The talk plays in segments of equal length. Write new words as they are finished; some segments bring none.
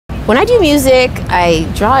When I do music, I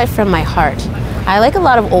draw it from my heart. I like a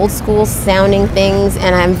lot of old school sounding things,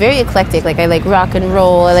 and I'm very eclectic. Like I like rock and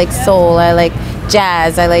roll, I like soul, I like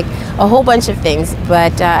jazz, I like a whole bunch of things.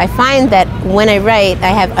 But I find that when I write,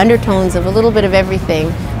 I have undertones of a little bit of everything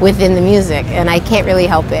within the music, and I can't really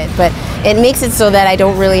help it. But it makes it so that I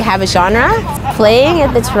don't really have a genre. Playing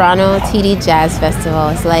at the Toronto TD Jazz Festival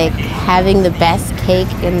is like having the best cake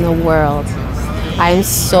in the world. I'm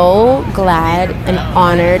so glad and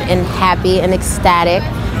honored and happy and ecstatic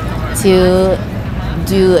to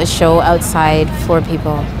do a show outside for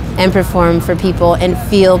people and perform for people and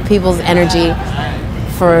feel people's energy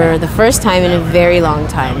for the first time in a very long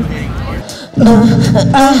time.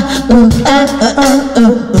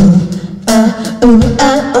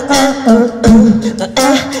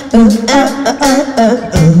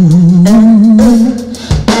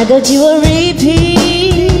 I got you a repeat,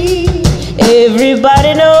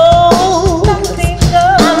 everybody knows.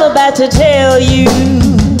 I'm about to tell you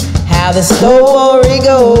how the story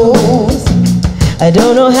goes. I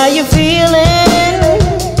don't know how you're feeling,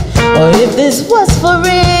 or if this was for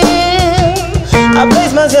real. I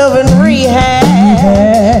placed myself in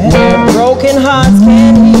rehab, where broken hearts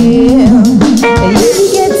can heal. And you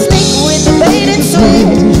be getting slick with the bait and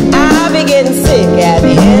switch. I'll be getting sick at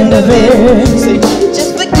the end of it. So you can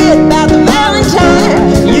just forget about the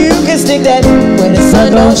Valentine. You can stick that where the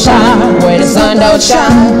sun don't shine, where the sun don't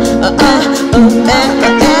shine.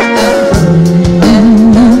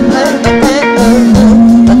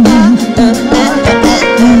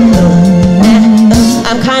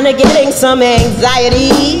 I'm kinda getting some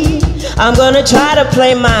anxiety. I'm gonna try to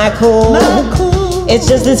play my cool. It's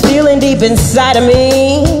just this feeling deep inside of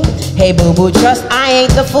me. Hey boo boo, trust I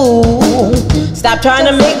ain't the fool. Stop trying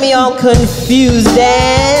to make me all confused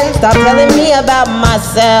and stop telling me about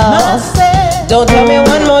myself. Don't tell me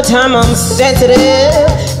one more time I'm sensitive,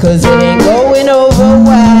 cause it ain't going over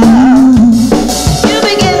well. You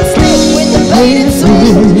be getting slick with the bait and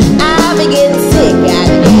switch. I'll be getting sick at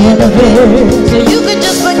the end of it. So you could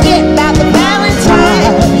just forget about the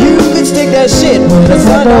Valentine. You could stick that shit where the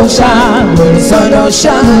sun don't shine, where the sun don't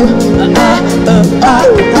shine.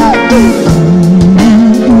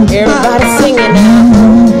 Everybody singing now.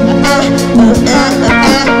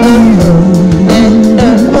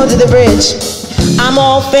 On to the bridge. I'm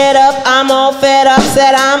all fed up,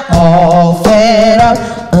 said I'm all fed up.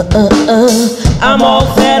 I'm all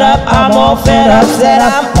fed up, said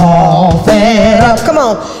I'm all fed up. Come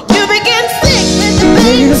on, you begin sick with the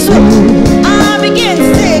bait switch. I begin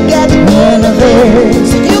sick at the end of it.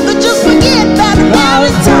 So you could just forget about the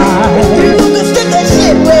Valentine. You could stick that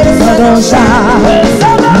shit where the sun don't shine, where the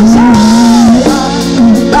sun don't shine.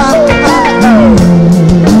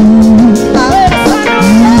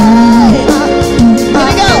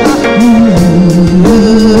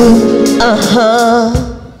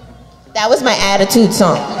 That was my attitude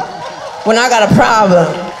song. When I got a problem.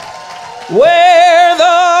 Where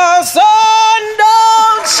the sun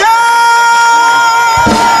don't shine.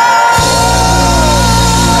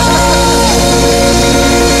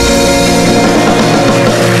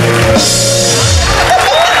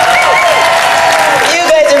 You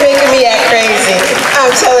guys are making me act crazy.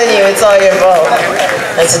 I'm telling you, it's all your fault.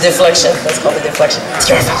 That's a deflection. That's called a deflection. It's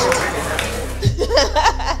your fault.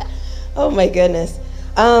 Oh my goodness.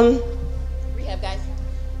 Rehab, guys.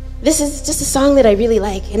 This is just a song that I really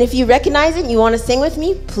like, and if you recognize it and you want to sing with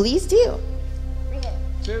me, please do. Rehab.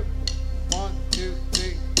 2, 1, 2,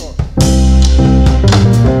 3, 4.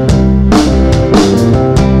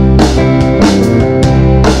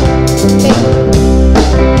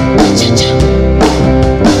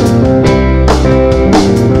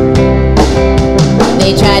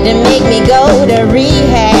 They tried to make me go to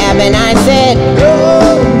rehab, and I said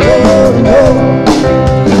no, no, no.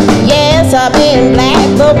 Yes, I've been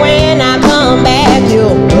black, but when I come back,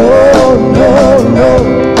 you'll no, no, no.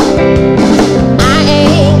 I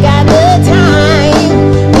ain't got the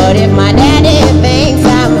time, but if my daddy thinks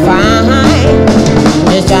I'm fine,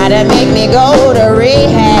 just try to make me go to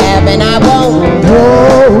rehab, and I won't.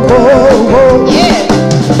 Go, go, go. Yeah.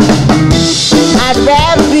 I'd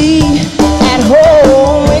rather be at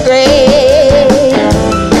home with Grace,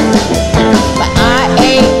 but I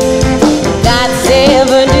ain't got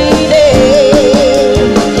 70 days.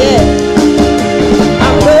 Yeah,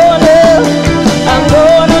 I'm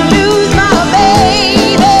gonna lose my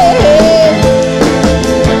baby,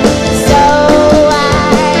 so I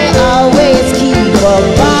always keep a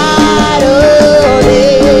bottle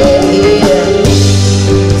there.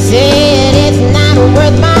 Said it's not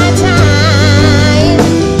worth my time.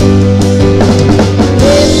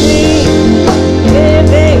 Let me, yeah,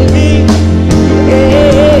 baby,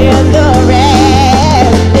 yeah.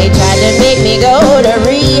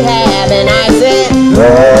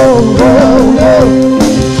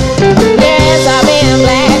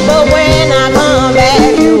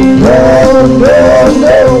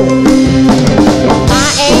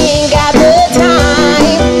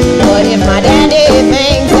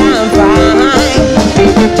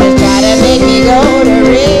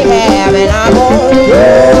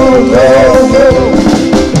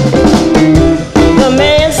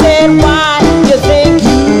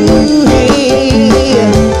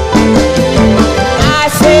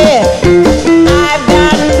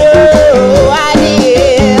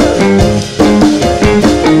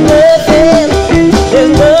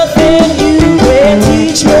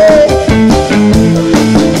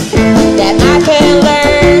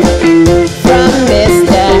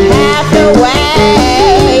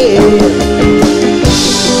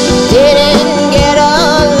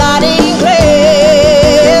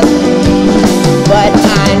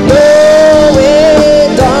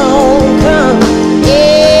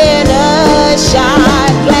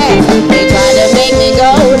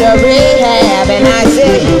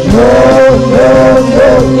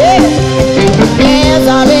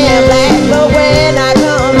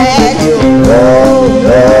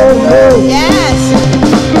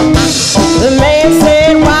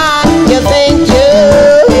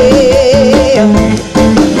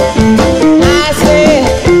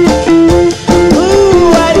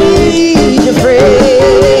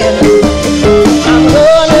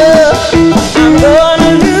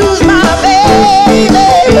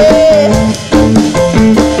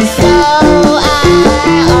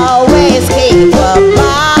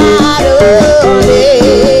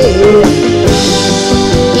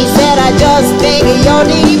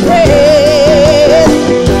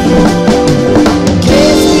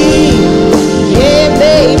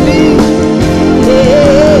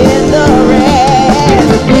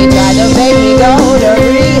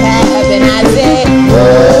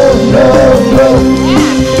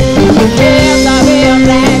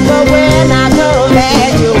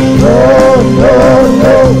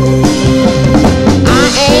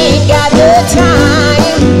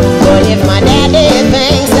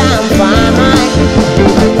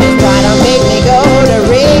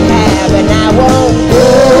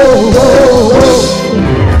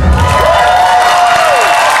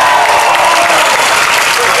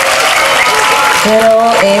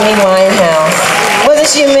 Amy Winehouse. Wasn't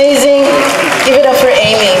she amazing? Give it up for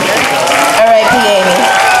Amy. R.I.P. Amy.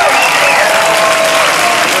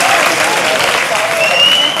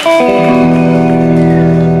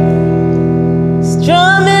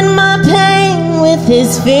 Strumming my pain with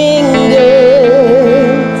his fingers,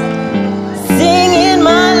 singing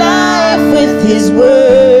my life with his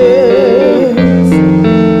words,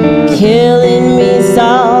 killing me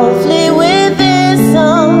softly with his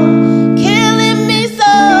song, killing me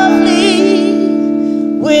softly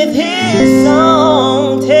with his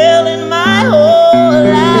song, telling my whole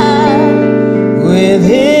life with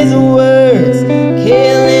his words,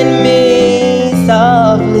 killing me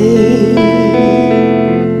softly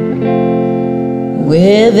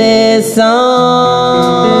with his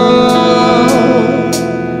song.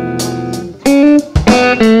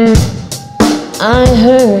 I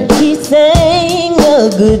heard he sang a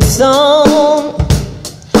good song.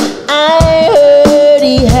 I heard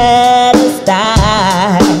he had a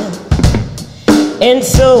style, and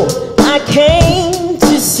so I came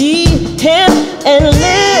to see him and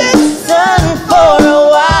listen for a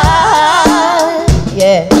while.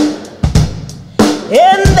 Yeah.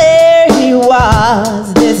 And there he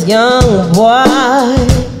was, this young boy,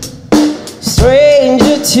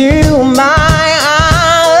 stranger to my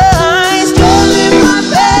eyes, strumming my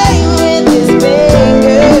pain with his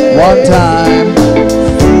fingers. One time.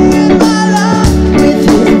 Singing my life with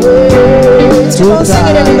his words. Come on, sing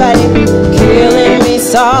it, everybody. Killing me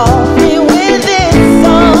softly with his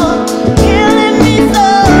song, killing me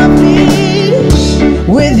softly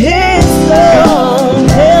with his song,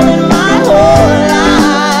 telling my whole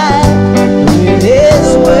life with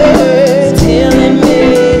his words, telling me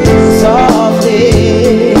softly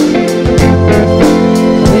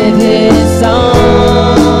with his song.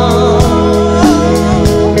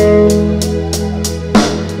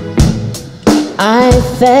 I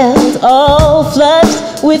felt all flushed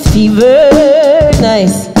with fever,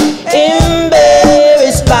 nice,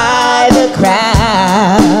 embarrassed by the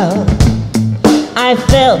crowd. I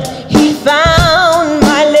felt he found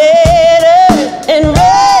my letter and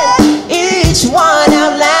read each one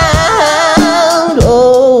out loud.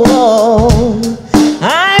 Oh,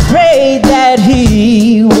 I prayed that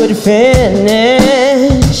he would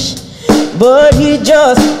finish, but he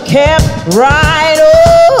just kept right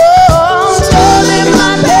on, strumming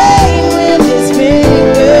my pain with his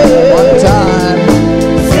fingers. One time.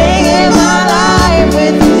 Singing my life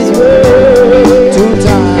with his words. Two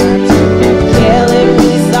times. Killing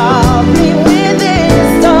me softly with his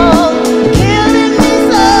song, killing me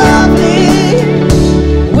softly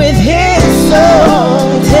with his song,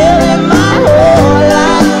 telling my whole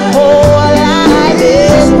life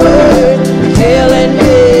his word, killing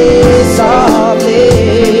me softly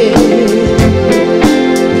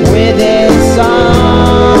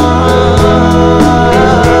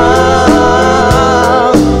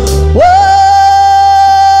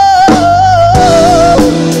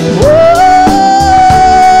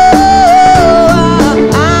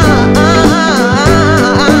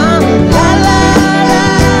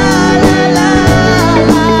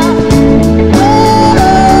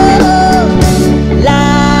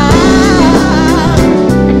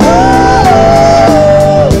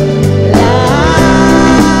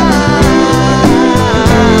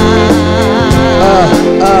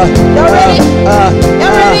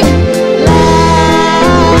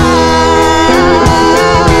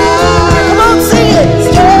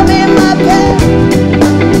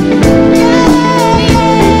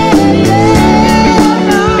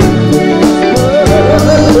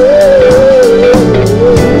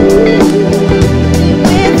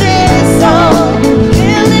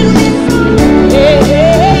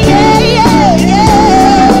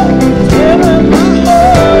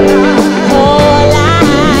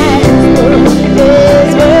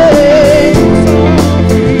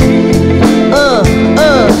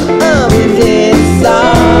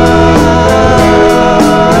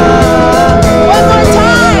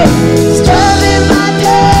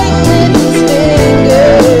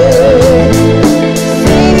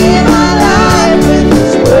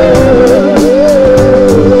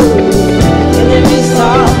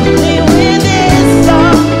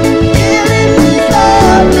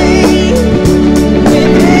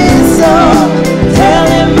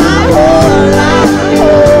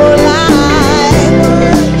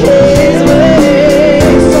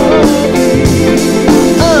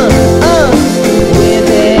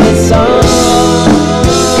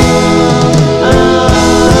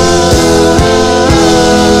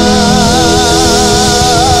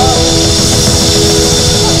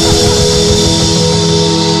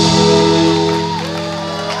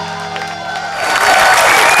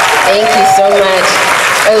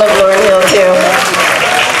I love Lauryn Hill too.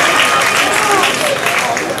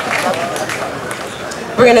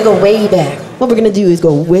 We're gonna go way back. What we're gonna do is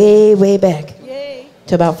go way, way back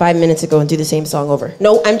to about 5 minutes ago and do the same song over.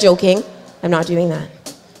 No, I'm joking. I'm not doing that.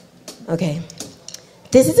 Okay.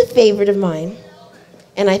 This is a favorite of mine,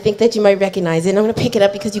 and I think that you might recognize it. And I'm gonna pick it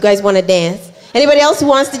up because you guys want to dance. Anybody else who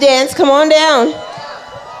wants to dance, come on down.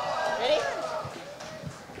 Ready?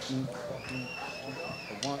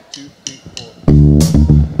 1, 2, 3, 4.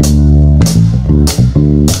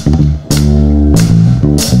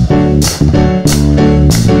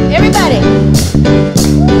 Everybody.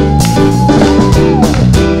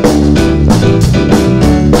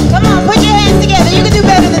 Come on, put your hands together. You can do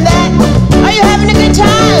better than that. Are you having a good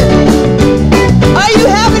time? Are you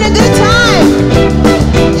having a good time?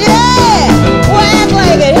 Yeah. Well, act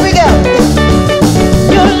like it. Here we go.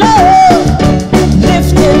 Your love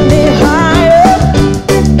lifting me higher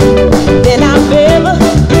than I've ever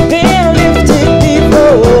been lifted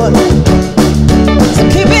before. So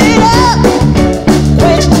keep it up,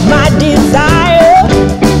 quench my desire,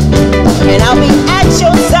 and I'll be at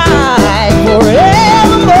your side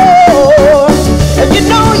forevermore. If you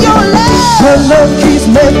know your love keeps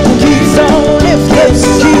making, keeps on lifting,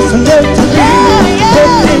 keeps lifting me,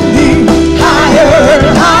 lifting me higher and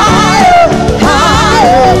higher,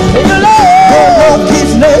 higher. If your love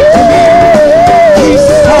keeps lifting me, keeps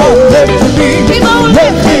on lifting me, keep on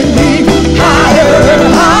lifting me higher and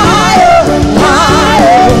higher,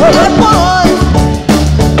 higher. At once,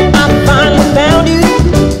 I finally found you.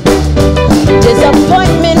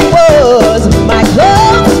 Disappointment was my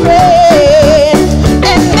close friend,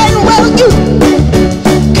 and then well you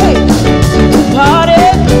came to party,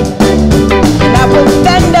 and I will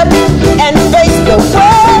stand up and face the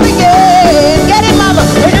world again. Get it, mama?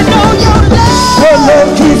 When you know your love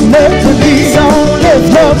keeps lifting me, so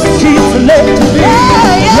love keeps lifting me,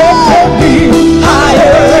 lifting me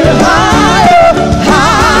higher and higher,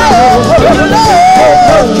 higher. Your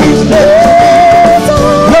love keeps lifting me.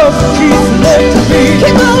 Love keeps lifting me.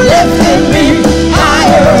 Keep on lifting me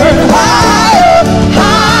higher and higher,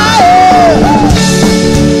 higher.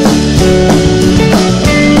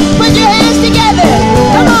 Put your hands together.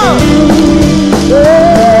 Come on.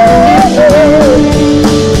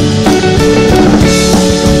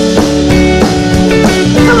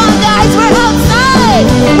 Come on, guys. We're outside.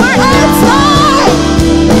 We're outside.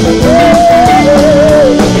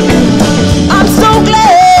 I'm so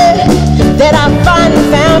glad that I finally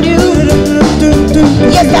found you.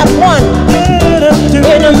 Yes, that's one in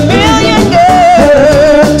a million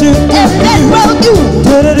girls. And then, well, you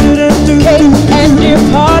came and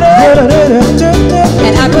departed,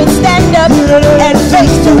 and I could stand up and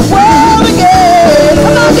face the world again.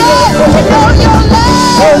 Come on, guys, you know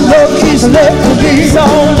your love keeps lifting me, so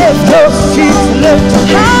love keeps lifting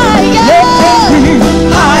me, lifting me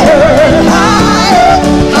higher and higher,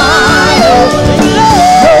 higher.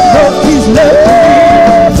 Love keeps lifting me.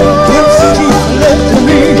 Lifting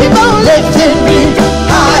me, keep on lifting me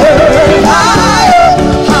higher and higher,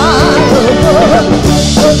 higher.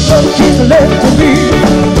 Keep lifting me,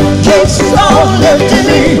 keeps on lifting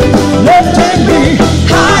me, lifting me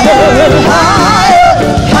higher and higher,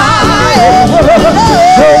 higher.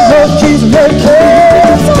 Love keeps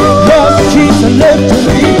lifting, love keeps lifting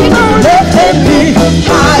me, lifting me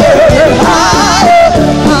higher and higher.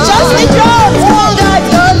 Just the drums, come on guys,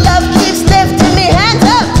 your love keeps lifting me. Hands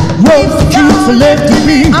up. Love keeps lifting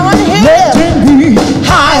me, lifting me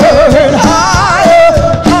higher and higher,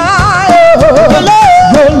 higher.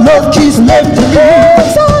 Your love keeps lifting me,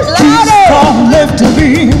 keeps on lifting me,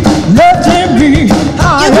 lifting me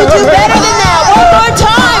higher. You can do better than that. One more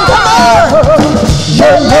time, come on.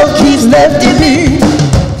 Your love keeps lifting me,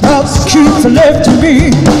 love keeps lifting me,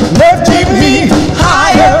 lifting me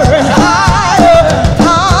higher and higher,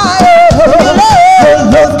 higher. Your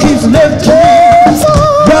love keeps lifting me.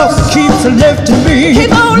 Love keeps lifting me,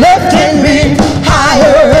 keep on lifting me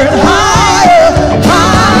higher and higher,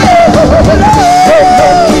 higher.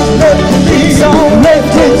 Love keeps lifting me, so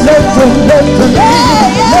lifting, lifting, lifting me,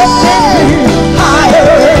 lifting me higher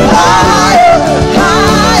and higher,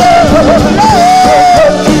 higher.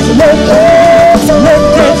 Love keeps lifting, so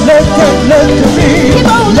lifting, lifting, lifting me, keep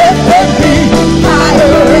on lifting me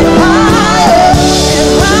higher and higher,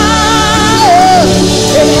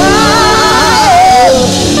 and higher,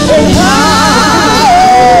 and higher.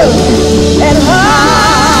 And higher, and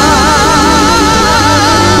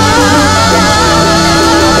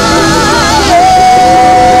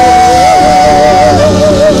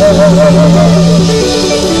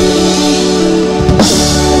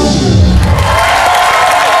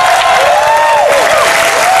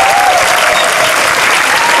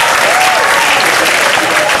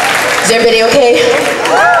everybody okay?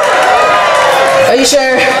 Are you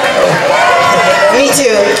sure? Me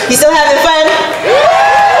too. You still having fun?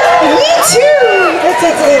 Me too. That's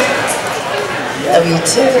excellent. Love you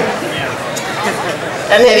too.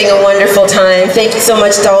 I'm having a wonderful time. Thank you so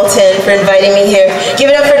much, Dalton, for inviting me here. Give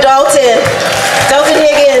it up for Dalton. Dalton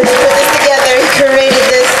Higgins put this together. He curated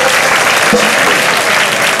this.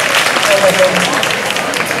 Oh my goodness.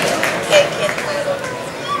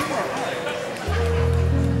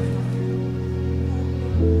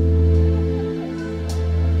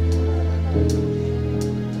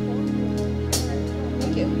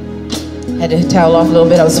 Had to towel off a little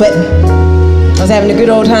bit. I was sweating. I was having a good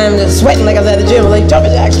old time, just sweating like I was at the gym. I was like,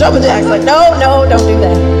 jumping jacks, jumping jacks. Like, no, no, don't do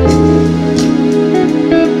that.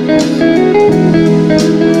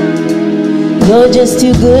 You're just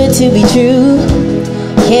too good to be true.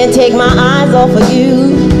 Can't take my eyes off of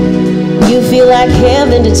you. You feel like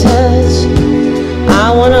heaven to touch. I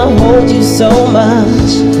wanna hold you so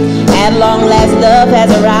much. At long last, love has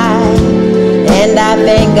arrived, and I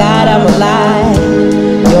thank God I'm alive.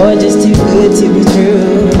 You're just too good to be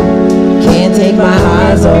true. Can't take my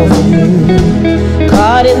eyes off of you.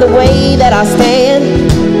 Caught in the way that I stand,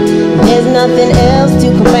 there's nothing else to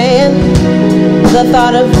command. The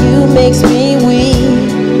thought of you makes me weak.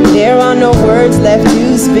 There are no words left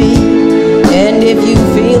to speak. And if you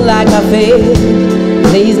feel like I failed,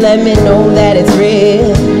 please let me know that it's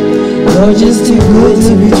real. You're just too good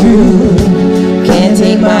to be true. Can't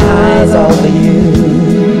take my eyes off of you.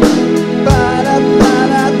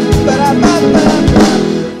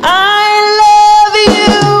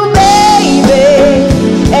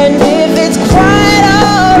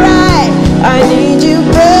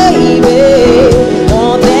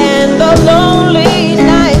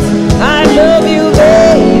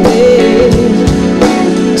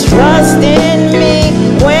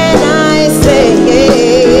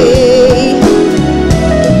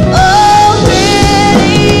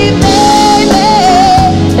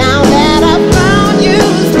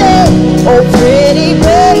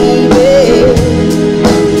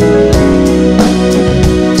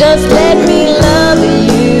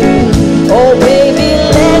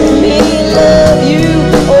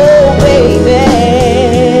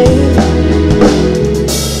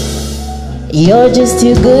 You're just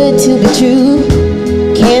too good to be true.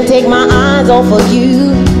 Can't take my eyes off of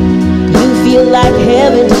you. You feel like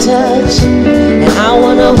heaven to touch, and I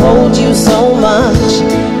wanna hold you so much.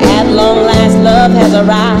 At long last, love has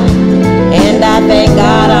arrived, and I thank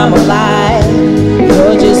God I'm alive.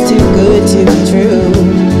 You're just too good to be true.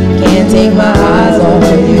 Can't take my eyes off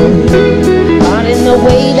of you. Not in the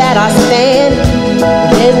way that I stand,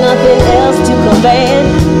 there's nothing else to command.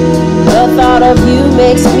 The thought of you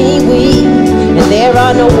makes me weak, and there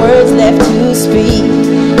are no words left to speak.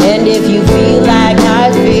 And if you feel like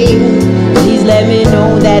I feel, please let me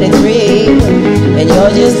know that it's real. And you're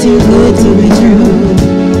just too good to be true.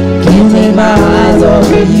 Can't take my eyes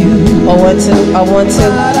off of you. I want to.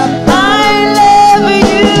 I love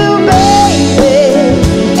you, baby.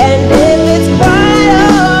 And if it's quite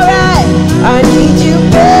alright, I need you,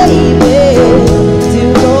 baby, to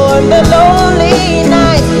go on the lonely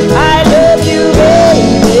night. I love you,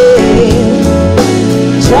 baby.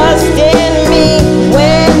 Trust in me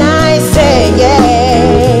when I say yeah.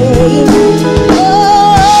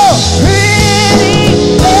 Oh, pretty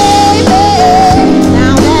baby,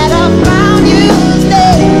 now that I found you,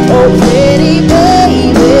 stay. Oh, pretty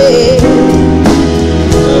baby,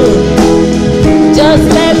 just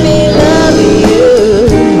let me love you.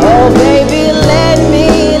 Oh, baby, let me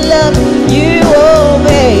love you. Oh,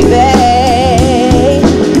 baby.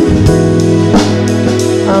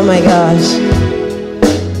 Oh my gosh,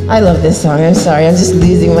 I love this song. I'm sorry, I'm just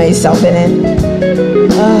losing myself in it.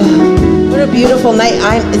 Oh, what a beautiful night.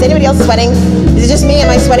 Is anybody else sweating? Is it just me? Am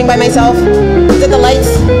I sweating by myself? Is it the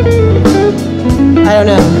lights? I don't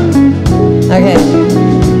know. Okay.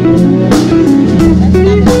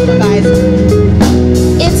 Guys.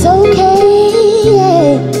 It's okay,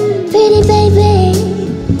 yeah, pretty baby.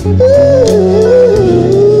 Ooh,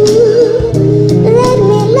 let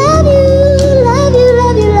me love you, love you,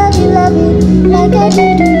 love you, love you, love you, like I do.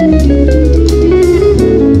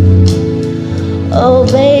 Oh,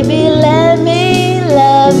 baby, let me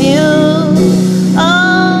love you.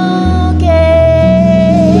 Okay.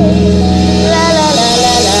 La la la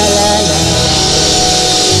la la la la.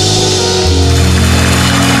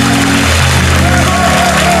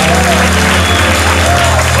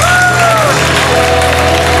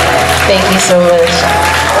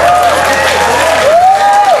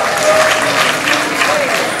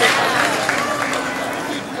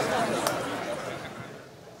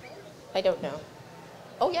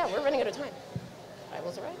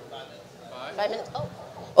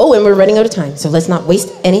 and we're running out of time, so let's not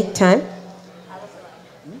waste any time.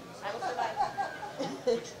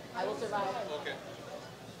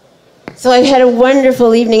 So I had a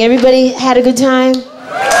wonderful evening. Everybody had a good time?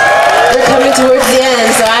 We're coming towards the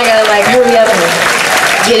end, so I gotta like hurry up and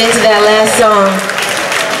get into that last song.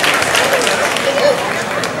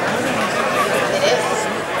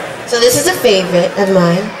 So this is a favorite of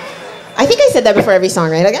mine. I think I said that before every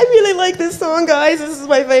song, right? Like, I really like this song, guys. This is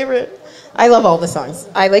my favorite. I love all the songs.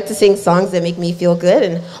 I like to sing songs that make me feel good,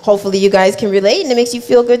 and hopefully you guys can relate, and it makes you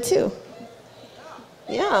feel good too.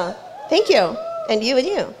 Yeah, thank you. And you and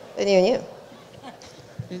you. And you and you.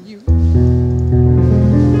 And you.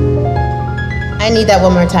 I need that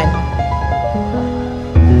one more time.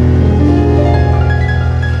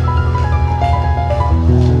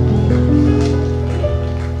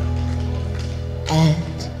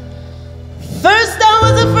 And first I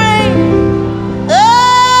was afraid,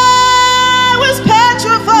 I was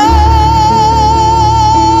petrified.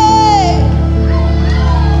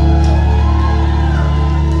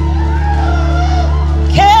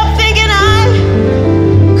 Kept thinking I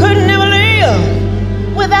could never live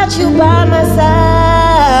without you by my side.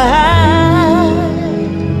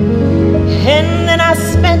 And then I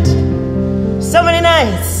spent so many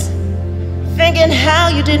nights thinking how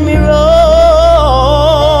you did me wrong.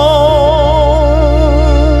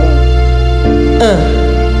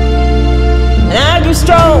 And I grew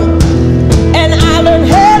strong, and I learned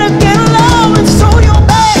how to get along, and so you're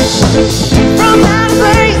back from my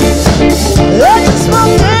place. I just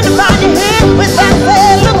walked in to find you here with that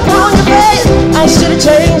sad look on your face. I should have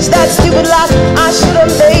changed that stupid lock. I should have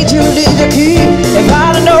made you leave the key. If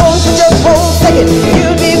I'd have known for just 1 second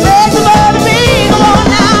you'd be back to bother me. Come on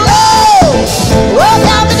now, go, walk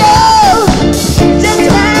out the door, just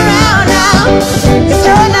turn around now. It's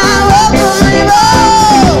you're not welcome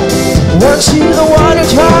anymore. Weren't you the one who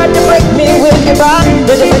tried to break me with your body?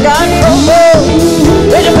 Did you forgot crumble?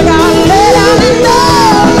 Did you forgot lay down and no,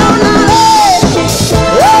 no, no, hey.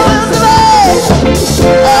 Oh, it's the best.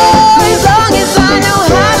 Oh, as long as I know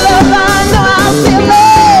how to love, I know I'll feel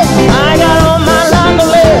love. I got all my life to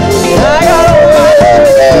live. I got all my life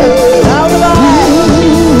to live. How do I?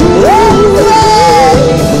 Oh, it's the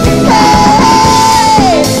best. Hey.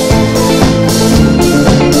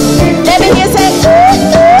 Let me hear you say, ooh,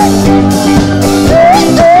 ooh. Ooh,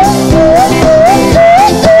 ooh, ooh, ooh,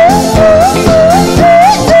 ooh, ooh.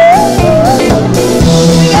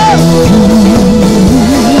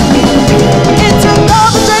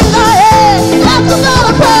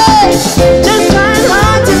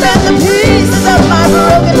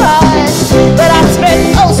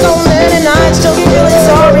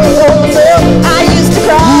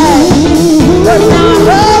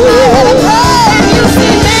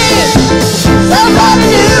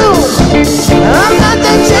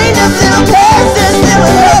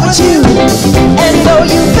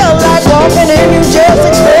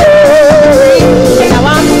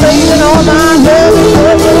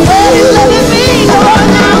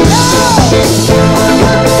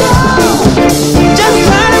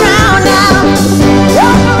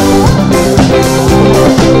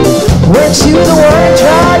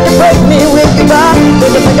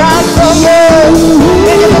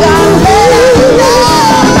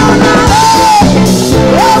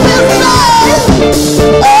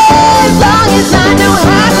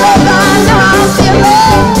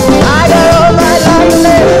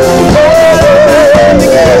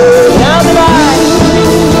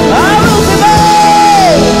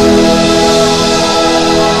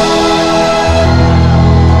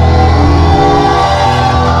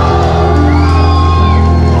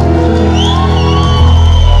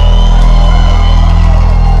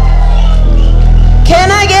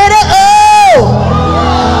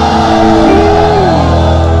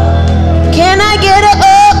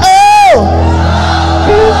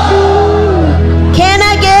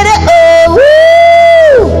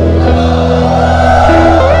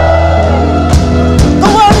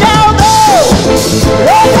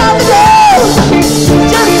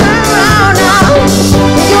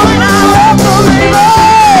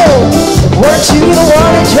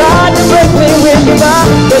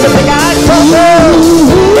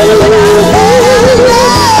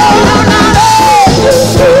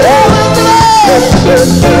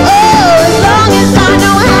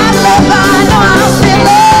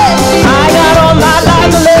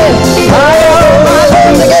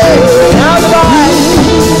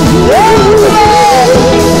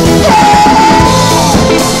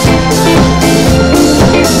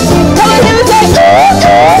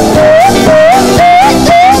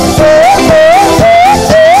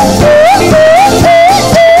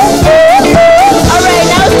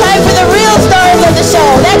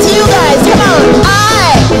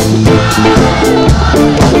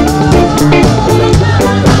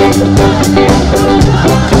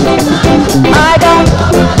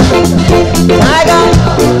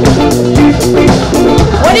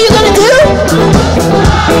 What are you gonna do?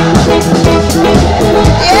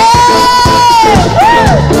 Yeah!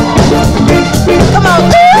 Come on.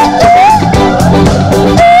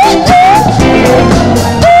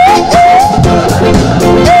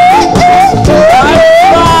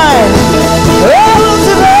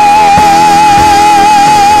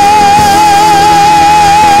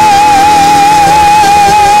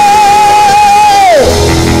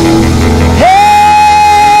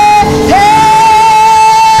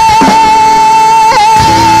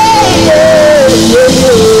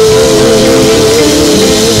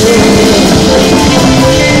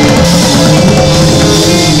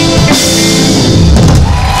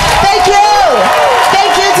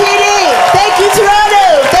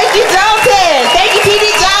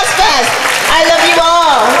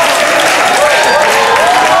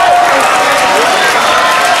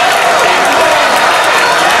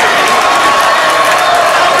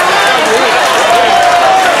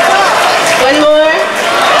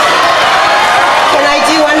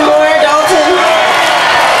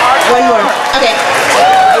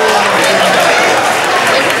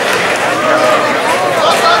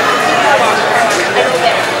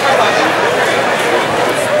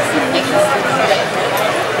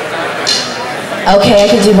 Okay, I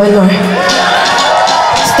can do one more.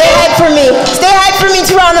 Stay hyped for me. Stay hyped for me,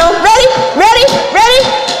 Toronto. Ready? Ready? Ready?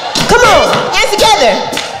 Come on. Hands together.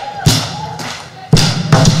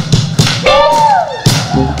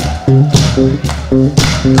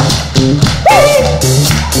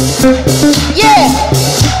 Yeah.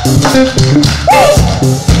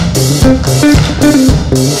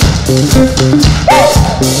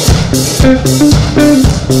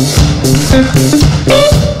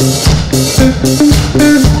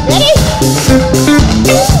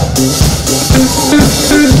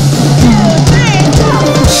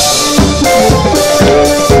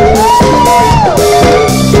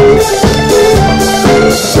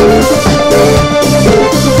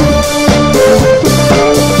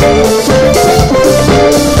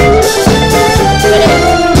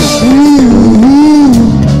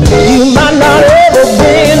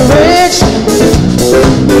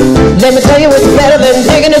 Let me tell you what's better than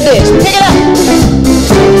digging a ditch. Pick it up.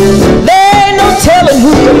 There ain't no telling who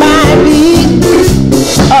you might be.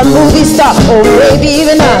 A movie star, or maybe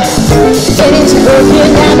even a finished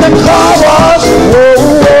working at the car wash. Whoa,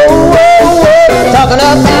 whoa, whoa, whoa. Talking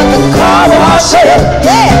about the car wash. Yeah.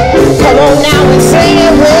 Come on now and sing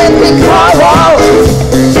it with me, car wash.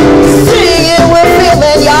 Sing it with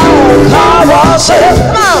feeling, y'all. Car wash.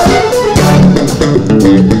 Come on.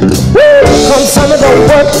 Come some of the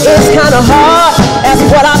work is kind of hard, that's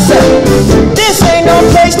what I say. This ain't no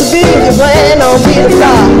place to be if you plan on being a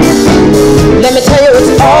star. Let me tell you,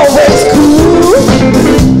 it's always cool.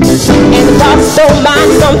 And the boss don't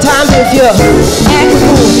mind sometimes if you act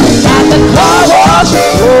cool. At the car wash,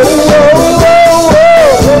 whoa, whoa, whoa,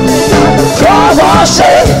 whoa. Car wash,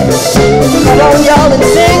 hey. Come on y'all and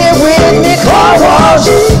sing it with me, car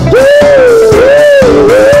wash. Woo, woo,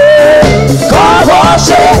 woo. Car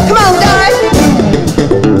wash, hey. Come on guys.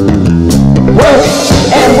 Work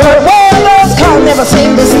and work, well, those cars never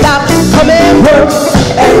seem to stop. Come and work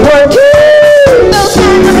and work. Those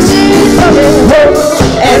time machines come and work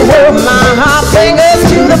and work. My hot fingers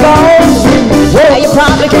to the bone. Well, you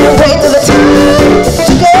probably can't wait till the time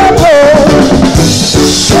to go home.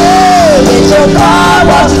 Hey, it's your car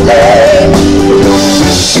wash day.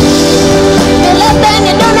 And less than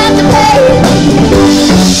you don't have to pay.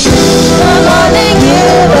 Come on and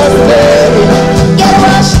give us baby. Get a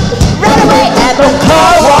wash right away at the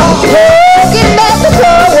car wash. Get back the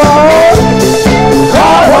car wash.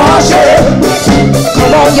 Car wash, yeah.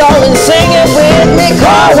 Come on y'all and sing it with me.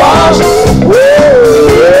 Car wash. Woo,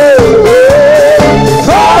 woo, woo.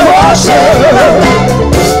 Car wash, yeah.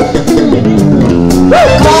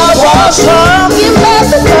 Car wash, get back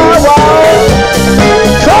the car wash.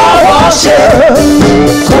 Car wash, yeah.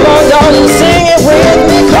 Come on y'all and sing it with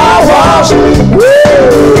me. Car wash. Woo,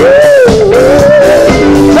 woo,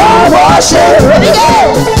 woo. Car wash, yeah. Ready to go.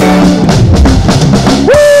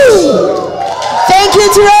 Woo! Thank you,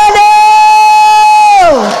 Toronto!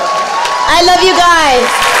 I love you guys.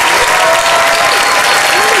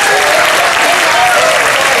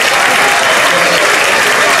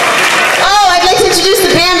 Oh, I'd like to introduce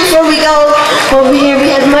the band before we go. Over here we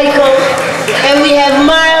have Michael and we have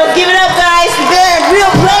Miles. Give it up, guys. The band, real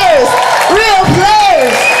players. Real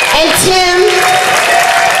players. And Tim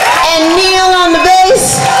and Neil on the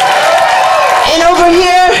bass. And over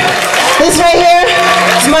here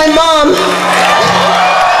my mom.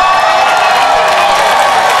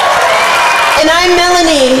 And I'm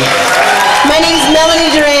Melanie. My name's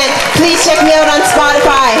Melanie Durrant. Please check me out on Spotify.